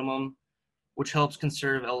conservative minimum, which helps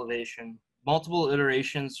conserve elevation. Multiple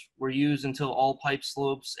iterations were used until all pipe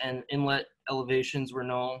slopes and inlet elevations were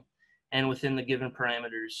known and within the given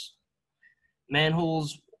parameters.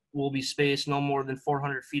 Manholes will be spaced no more than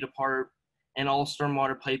 400 feet apart, and all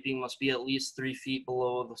stormwater piping must be at least 3 feet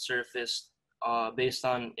below the surface based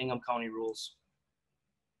on Ingham County rules.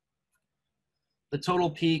 The total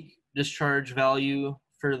peak discharge value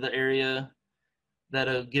for the area that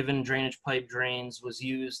a given drainage pipe drains was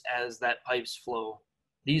used as that pipe's flow.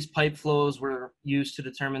 These pipe flows were used to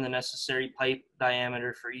determine the necessary pipe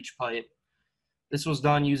diameter for each pipe. This was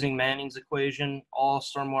done using Manning's equation. All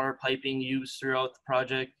stormwater piping used throughout the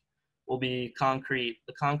project will be concrete.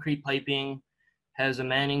 The concrete piping has a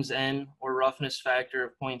Manning's N, or roughness factor,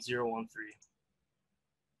 of 0.013.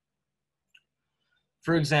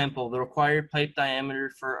 For example, the required pipe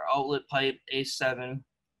diameter for outlet pipe A7,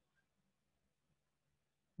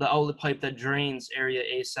 the outlet pipe that drains area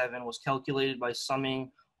A7, was calculated by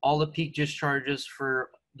summing all the peak discharges for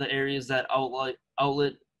the areas that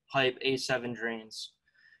outlet pipe A7 drains.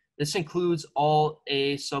 This includes all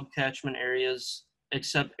A subcatchment areas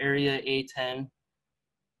except area A10,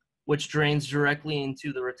 which drains directly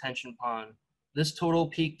into the retention pond. This total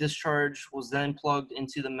peak discharge was then plugged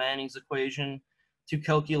into the Manning's equation to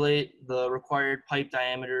calculate the required pipe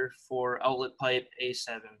diameter for outlet pipe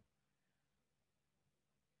A7.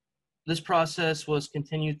 This process was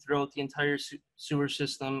continued throughout the entire sewer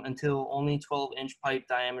system until only 12-inch pipe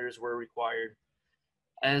diameters were required,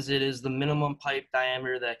 as it is the minimum pipe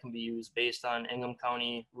diameter that can be used based on Ingham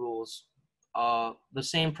County rules. The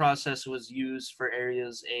same process was used for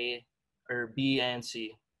areas B and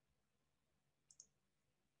C.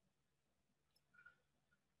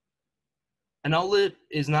 An outlet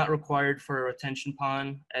is not required for a retention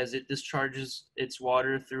pond, as it discharges its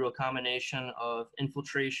water through a combination of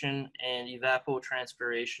infiltration and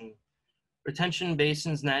evapotranspiration. Retention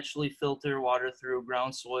basins naturally filter water through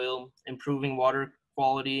ground soil, improving water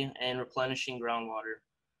quality and replenishing groundwater.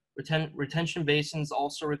 Retention basins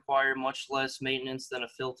also require much less maintenance than a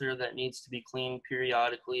filter that needs to be cleaned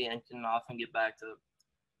periodically and can often get backed up.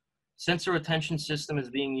 Since a retention system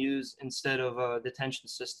is being used instead of a detention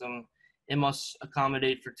system, it must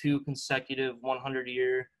accommodate for 2 consecutive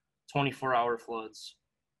 100-year, 24-hour floods.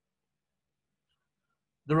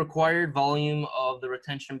 The required volume of the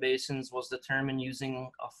retention basins was determined using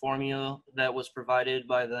a formula that was provided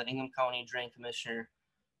by the Ingham County Drain Commissioner.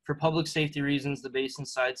 For public safety reasons, the basin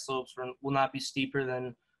side slopes will not be steeper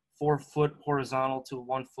than 4 foot horizontal to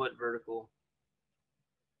 1 foot vertical.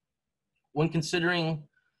 When considering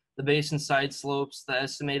the basin side slopes, the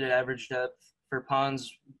estimated average depth for ponds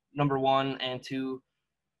number 1 and 2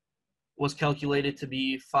 was calculated to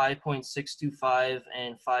be 5.625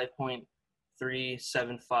 and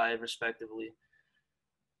 5.375 respectively.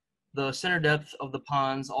 The center depth of the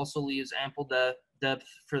ponds also leaves ample depth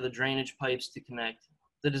for the drainage pipes to connect.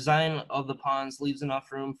 The design of the ponds leaves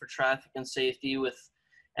enough room for traffic and safety, with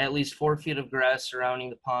at least 4 feet of grass surrounding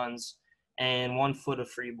the ponds and 1 foot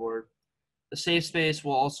of freeboard. The safe space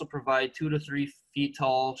will also provide 2 to 3 feet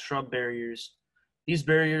tall shrub barriers. These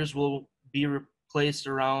barriers will be placed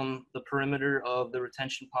around the perimeter of the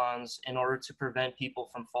retention ponds in order to prevent people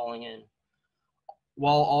from falling in,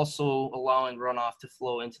 while also allowing runoff to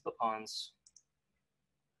flow into the ponds.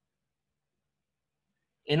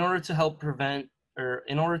 In order to help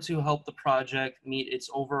the project meet its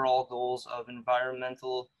overall goals of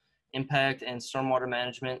environmental impact and stormwater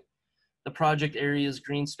management, the project area's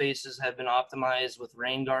green spaces have been optimized with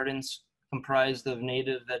rain gardens comprised of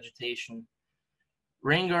native vegetation.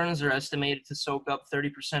 Rain gardens are estimated to soak up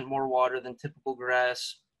 30% more water than typical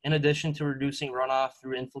grass. In addition to reducing runoff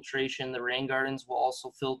through infiltration, the rain gardens will also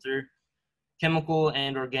filter chemical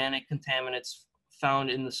and organic contaminants found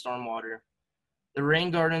in the stormwater. The rain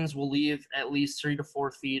gardens will leave at least 3 to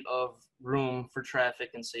 4 feet of room for traffic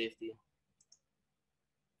and safety.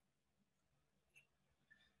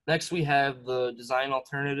 Next, we have the design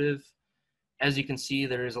alternative. As you can see,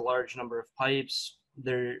 there is a large number of pipes.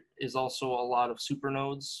 There is also a lot of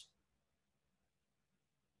supernodes.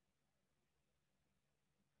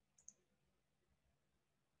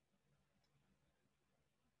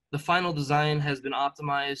 The final design has been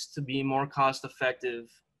optimized to be more cost effective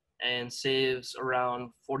and saves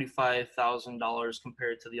around $45,000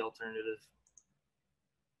 compared to the alternative.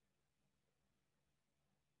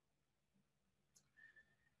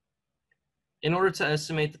 In order to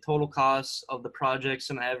estimate the total costs of the project,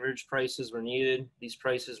 some average prices were needed. These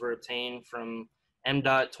prices were obtained from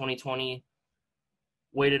MDOT 2020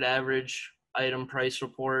 weighted average item price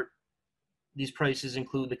report. These prices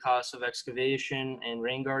include the cost of excavation and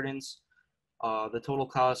rain gardens. The total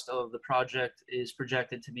cost of the project is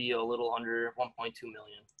projected to be a little under $1.2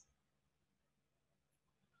 million.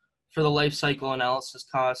 For the life cycle analysis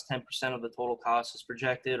cost, 10% of the total cost is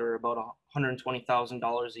projected, or about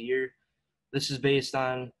 $120,000 a year. This is based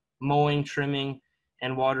on mowing, trimming,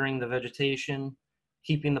 and watering the vegetation,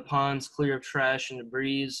 keeping the ponds clear of trash and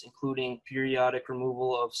debris, including periodic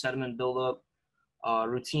removal of sediment buildup,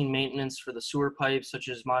 routine maintenance for the sewer pipes, such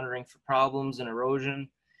as monitoring for problems and erosion,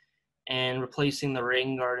 and replacing the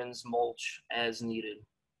rain garden's mulch as needed.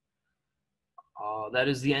 That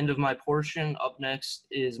is the end of my portion. Up next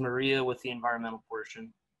is Maria with the environmental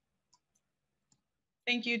portion.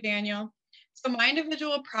 Thank you, Daniel. So my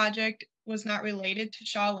individual project was not related to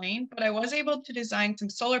Shaw Lane, but I was able to design some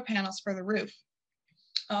solar panels for the roof.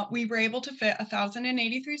 We were able to fit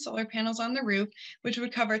 1,083 solar panels on the roof, which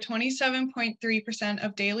would cover 27.3%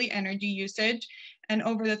 of daily energy usage. And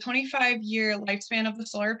over the 25-year lifespan of the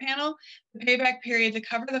solar panel, the payback period to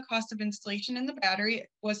cover the cost of installation in the battery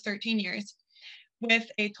was 13 years, with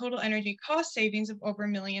a total energy cost savings of over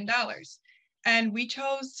 $1 million. And we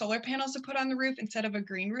chose solar panels to put on the roof instead of a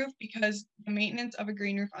green roof because the maintenance of a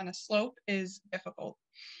green roof on a slope is difficult.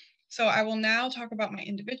 So I will now talk about my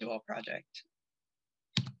individual project.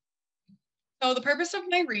 So the purpose of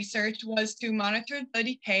my research was to monitor the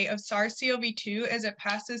decay of SARS-CoV-2 as it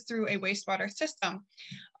passes through a wastewater system.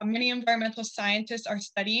 Many environmental scientists are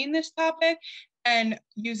studying this topic and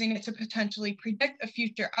using it to potentially predict a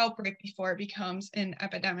future outbreak before it becomes an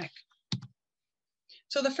epidemic.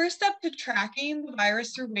 So the first step to tracking the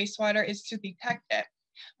virus through wastewater is to detect it.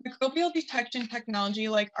 Microbial detection technology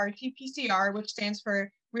like RT-PCR, which stands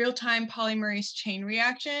for real-time polymerase chain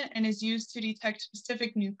reaction and is used to detect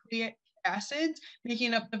specific nucleic acids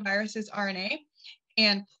making up the virus's RNA,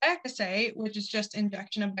 and plaque assay, which is just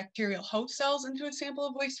injection of bacterial host cells into a sample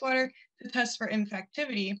of wastewater to test for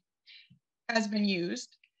infectivity, has been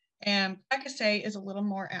used, and plaque assay is a little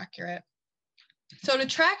more accurate. So to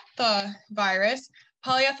track the virus,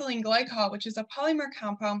 polyethylene glycol, which is a polymer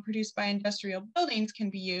compound produced by industrial buildings,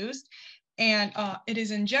 can be used, and it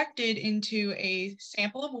is injected into a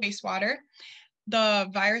sample of wastewater. The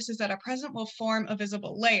viruses that are present will form a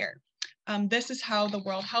visible layer. This is how the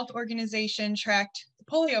World Health Organization tracked the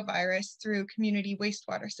polio virus through community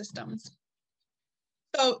wastewater systems.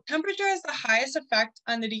 So temperature has the highest effect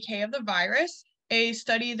on the decay of the virus. A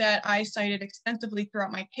study that I cited extensively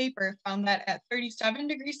throughout my paper found that at 37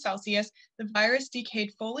 degrees Celsius, the virus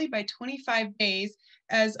decayed fully by 25 days,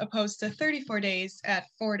 as opposed to 34 days at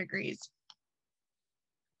 4 degrees.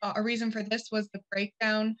 A reason for this was the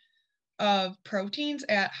breakdown of proteins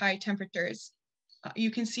at high temperatures.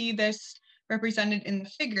 You can see this represented in the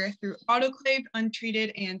figure through autoclaved,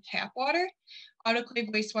 untreated, and tap water.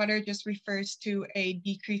 Autoclaved wastewater just refers to a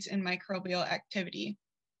decrease in microbial activity.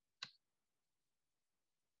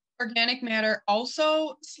 Organic matter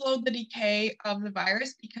also slowed the decay of the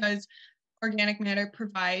virus because organic matter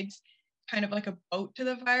provides kind of like a boat to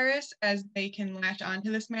the virus, as they can latch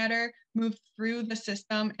onto this matter, move through the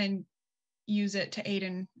system, and use it to aid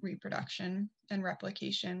in reproduction and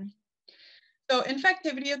replication. So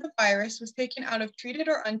infectivity of the virus was taken out of treated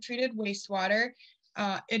or untreated wastewater.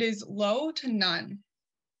 It is low to none.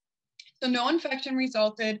 So no infection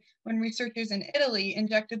resulted when researchers in Italy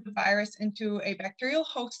injected the virus into a bacterial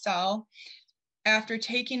host cell after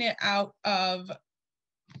taking it out of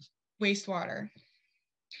wastewater.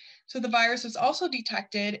 So the virus was also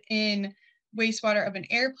detected in wastewater of an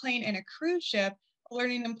airplane and a cruise ship,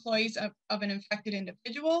 alerting employees of an infected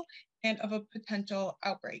individual and of a potential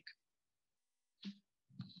outbreak.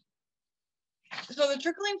 So the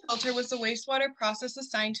trickling filter was the wastewater process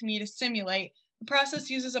assigned to me to simulate. The process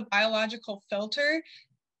uses a biological filter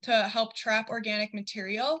to help trap organic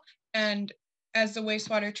material, and as the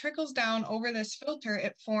wastewater trickles down over this filter,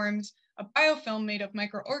 it forms a biofilm made of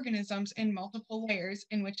microorganisms in multiple layers,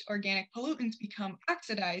 in which organic pollutants become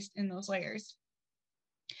oxidized in those layers.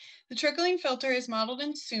 The trickling filter is modeled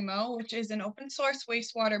in Sumo, which is an open source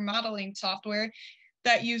wastewater modeling software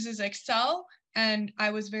that uses Excel, and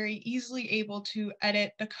I was very easily able to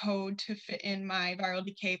edit the code to fit in my viral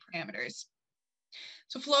decay parameters.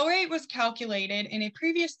 So flow rate was calculated in a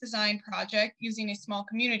previous design project using a small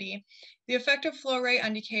community. The effective flow rate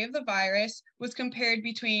on decay of the virus was compared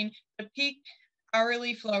between the peak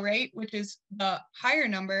hourly flow rate, which is the higher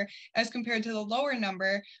number, as compared to the lower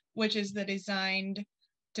number, which is the designed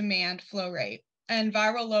demand flow rate. And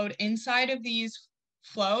viral load inside of these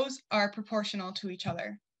flows are proportional to each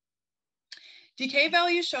other. Decay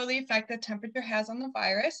values show the effect that temperature has on the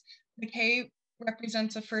virus. Decay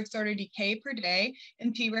represents a first order decay per day,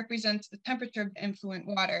 and T represents the temperature of the influent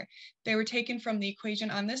water. They were taken from the equation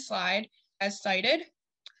on this slide as cited,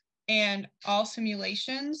 and all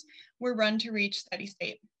simulations were run to reach steady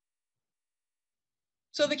state.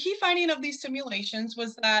 So the key finding of these simulations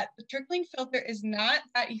was that the trickling filter is not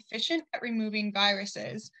that efficient at removing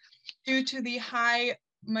viruses due to the high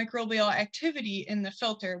microbial activity in the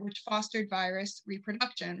filter, which fostered virus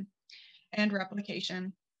reproduction and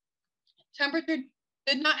replication. Temperature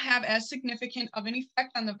did not have as significant of an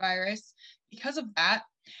effect on the virus because of that,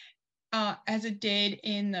 as it did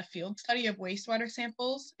in the field study of wastewater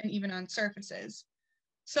samples and even on surfaces.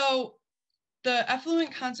 So the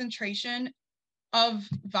effluent concentration of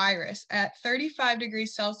virus at 35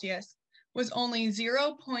 degrees Celsius was only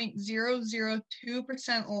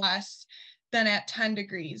 0.002% less than at 10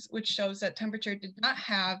 degrees, which shows that temperature did not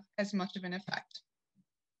have as much of an effect.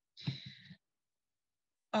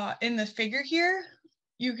 In the figure here,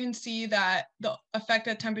 you can see that the effect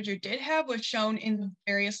that temperature did have was shown in the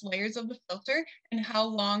various layers of the filter and how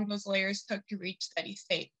long those layers took to reach steady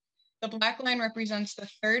state. The black line represents the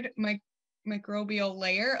third microbial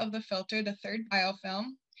layer of the filter, the third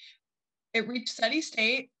biofilm. It reached steady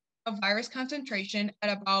state of virus concentration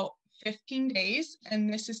at about 15 days,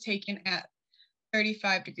 and this is taken at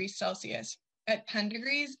 35 degrees Celsius. At 10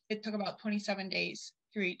 degrees, it took about 27 days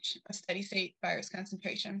to reach a steady state virus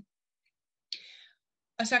concentration.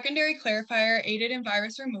 A secondary clarifier aided in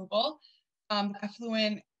virus removal. The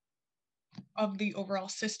effluent of the overall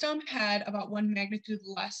system had about 1 magnitude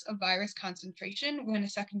less of virus concentration when a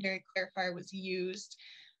secondary clarifier was used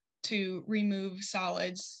to remove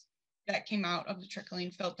solids that came out of the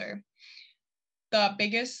trickling filter. The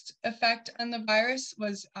biggest effect on the virus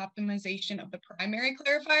was optimization of the primary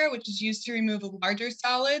clarifier, which is used to remove larger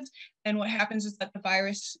solids. And what happens is that the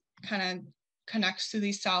virus kind of connects to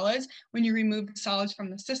these solids. When you remove the solids from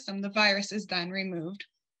the system, the virus is then removed.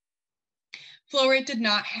 Flow rate did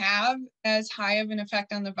not have as high of an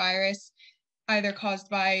effect on the virus, either caused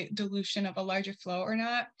by dilution of a larger flow or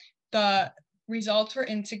not. The results were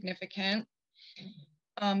insignificant.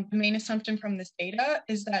 The main assumption from this data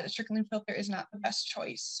is that a trickling filter is not the best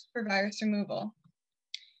choice for virus removal.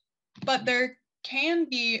 But there can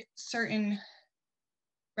be certain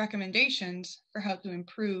recommendations for how to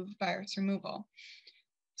improve virus removal.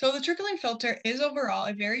 So the trickling filter is overall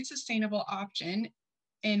a very sustainable option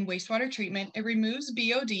in wastewater treatment. It removes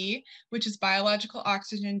BOD, which is biological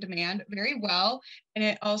oxygen demand, very well, and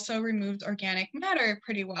it also removes organic matter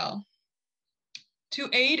pretty well. To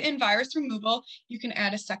aid in virus removal, you can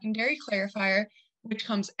add a secondary clarifier, which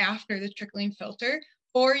comes after the trickling filter,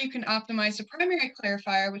 or you can optimize the primary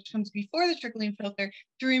clarifier, which comes before the trickling filter,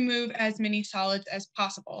 to remove as many solids as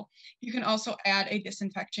possible. You can also add a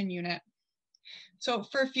disinfection unit. So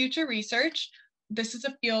for future research, this is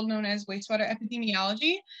a field known as wastewater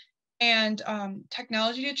epidemiology, and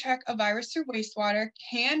technology to check a virus through wastewater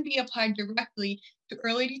can be applied directly to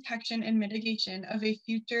early detection and mitigation of a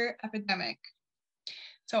future epidemic.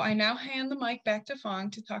 So I now hand the mic back to Fong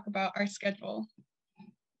to talk about our schedule.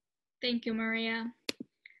 Thank you, Maria.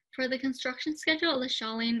 For the construction schedule of the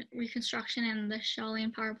Shawlene reconstruction and the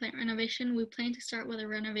Shawlene power plant renovation, we plan to start with a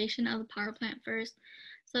renovation of the power plant first.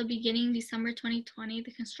 So beginning December 2020,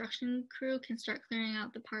 the construction crew can start clearing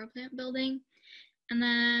out the power plant building. And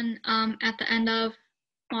then at the end of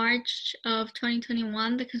March of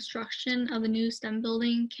 2021, the construction of the new STEM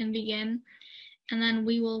building can begin. And then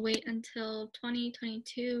we will wait until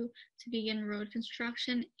 2022 to begin road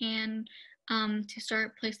construction and to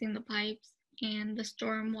start placing the pipes and the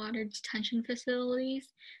stormwater detention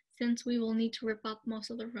facilities, since we will need to rip up most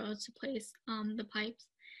of the roads to place the pipes.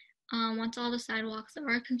 Once all the sidewalks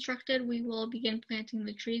are constructed, we will begin planting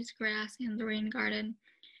the trees, grass, and the rain garden.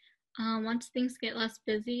 Once things get less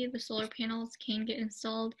busy, the solar panels can get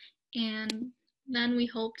installed, and then we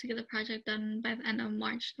hope to get the project done by the end of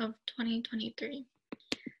March of 2023.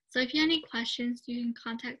 So if you have any questions, you can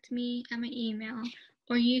contact me at my email,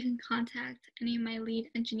 or you can contact any of my lead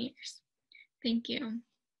engineers. Thank you.